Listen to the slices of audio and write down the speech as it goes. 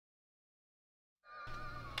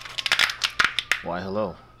Why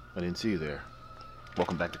hello, I didn't see you there.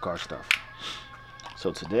 Welcome back to Car Stuff.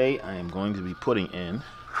 So today I am going to be putting in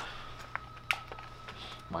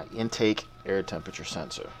my intake air temperature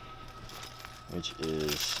sensor, which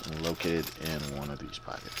is located in one of these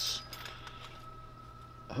pockets.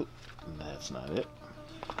 Oh, that's not it.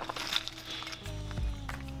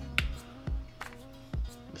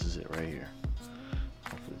 This is it right here.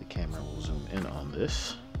 Hopefully the camera will zoom in on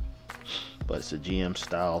this. But it's a GM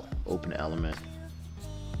style open element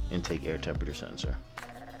intake air temperature sensor.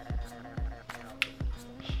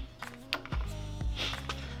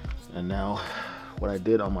 And now what I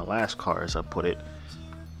did on my last car is I put it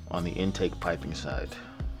on the intake piping side,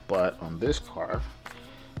 but on this car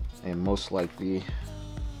I'm most likely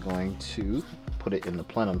going to put it in the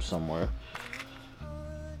plenum somewhere.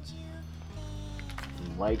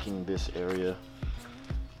 I'm liking this area,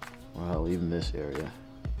 well, even this area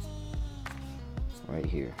right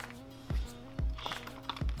here.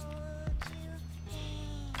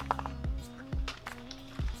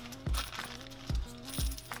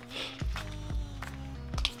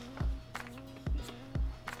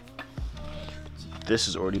 This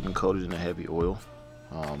has already been coated in a heavy oil.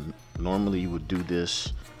 Normally you would do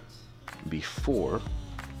this before,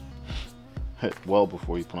 well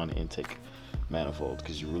before you put on the intake manifold,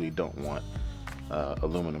 because you really don't want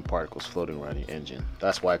aluminum particles floating around your engine.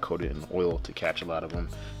 That's why I coat it in oil, to catch a lot of them,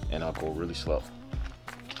 and I'll go really slow.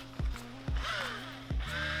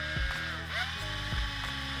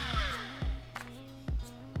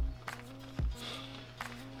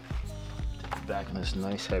 Back in this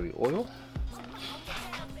nice heavy oil.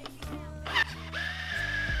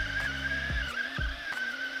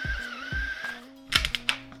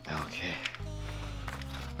 Okay.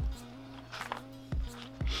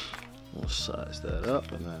 We'll size that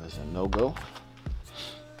up, and that is a no-go.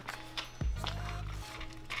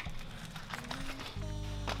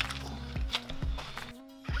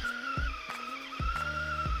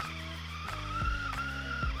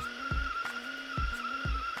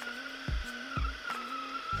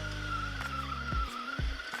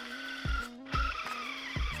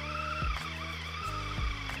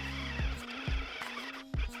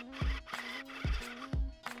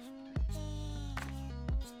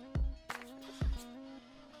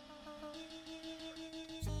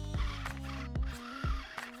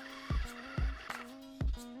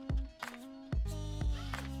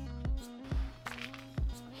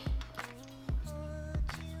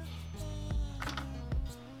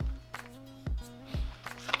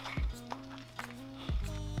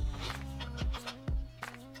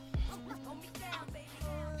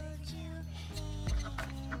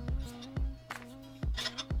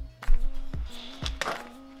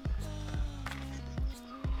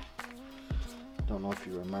 Don't know if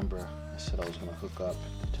you remember, I said I was going to hook up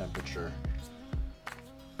the temperature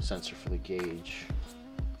sensor for the gauge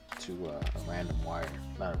to a random wire,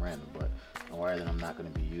 not a random, but a wire that I'm not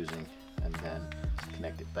going to be using, and then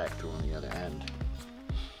connect it back through on the other end.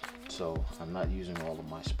 So I'm not using all of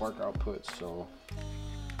my spark outputs, so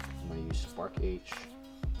I'm going to use Spark H.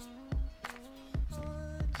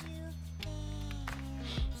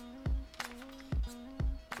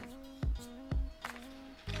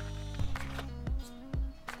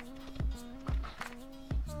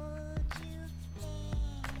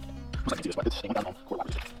 I can see this, but it's down on quarter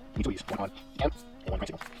boxes. You need to use one on cam and one crank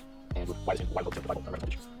signal. And with wide voltage, the 5 volt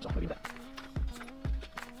voltage. So I'm going to do that.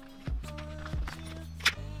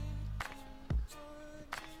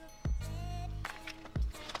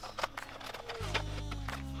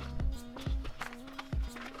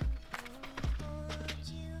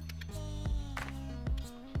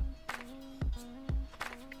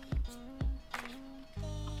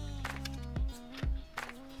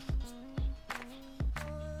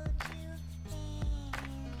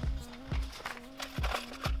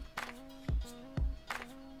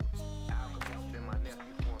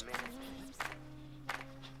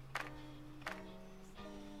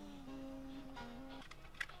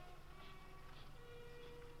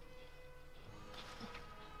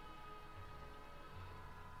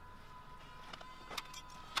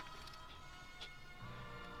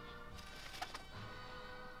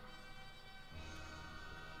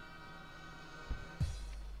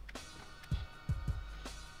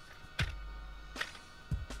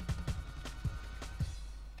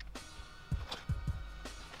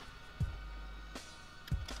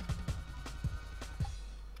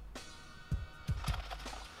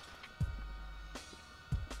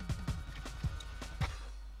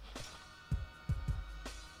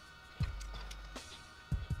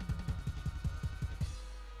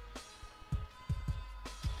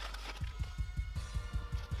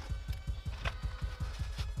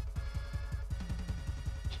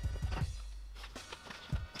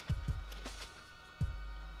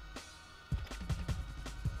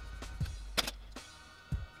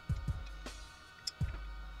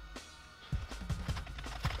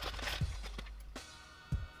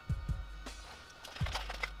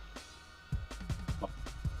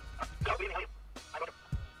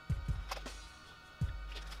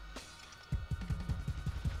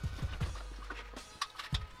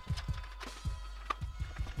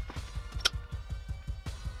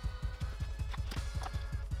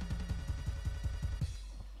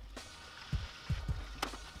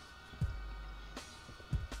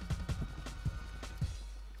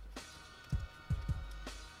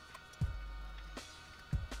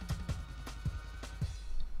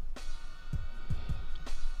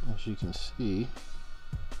 as you can see,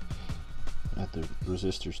 I have the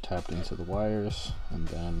resistors tapped into the wires, and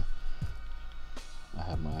then I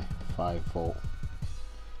have my 5-volt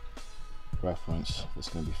reference that's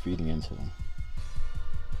going to be feeding into them.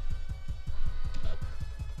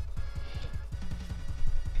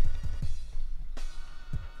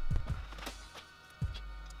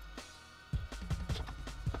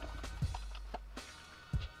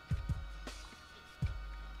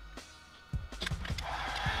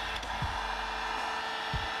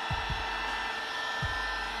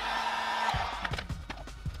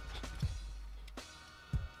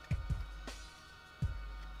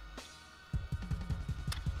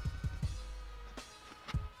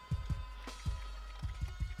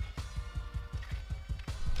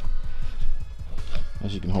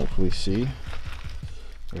 As you can hopefully see,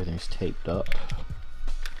 everything's taped up.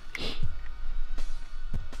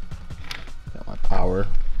 Got my power.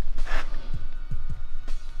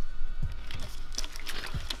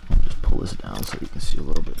 Just pull this down so you can see a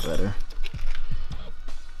little bit better.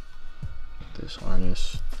 This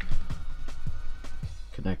harness,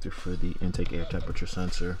 connector for the intake air temperature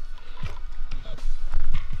sensor.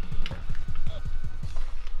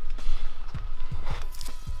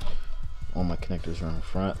 All my connectors are in the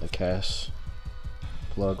front. The CAS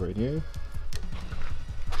plug right here.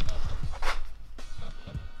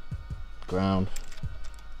 Ground.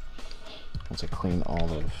 Once I clean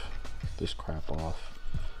all of this crap off,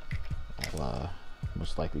 I'll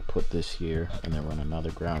most likely put this here and then run another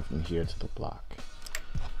ground from here to the block.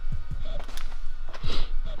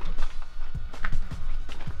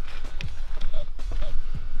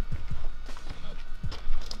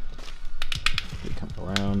 We come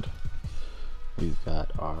around. We've got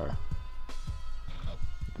our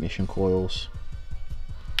ignition coils.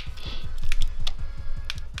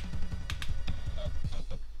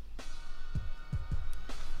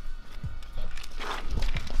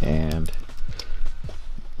 And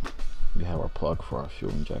we have our plug for our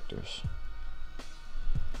fuel injectors.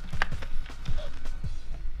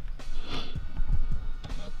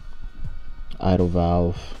 Idle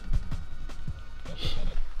valve,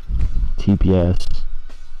 TPS,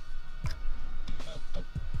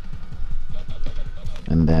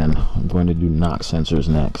 and then I'm going to do knock sensors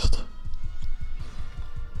next.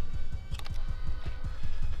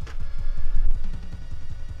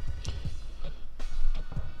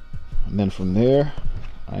 And then from there,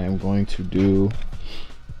 I am going to do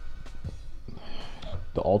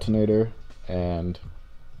the alternator, and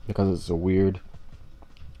because it's a weird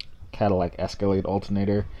Cadillac Escalade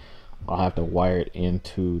alternator, I'll have to wire it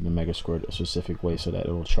into the megasquirt a specific way so that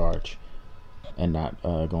it will charge and not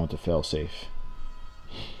go into failsafe.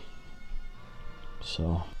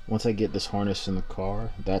 So once I get this harness in the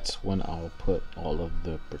car, that's when I'll put all of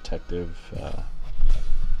the protective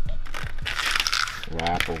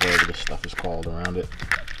wrap or whatever this stuff is called around it.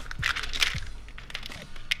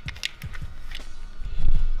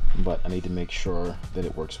 But I need to make sure that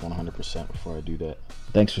it works 100% before I do that.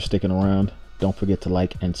 Thanks for sticking around. Don't forget to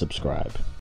like and subscribe.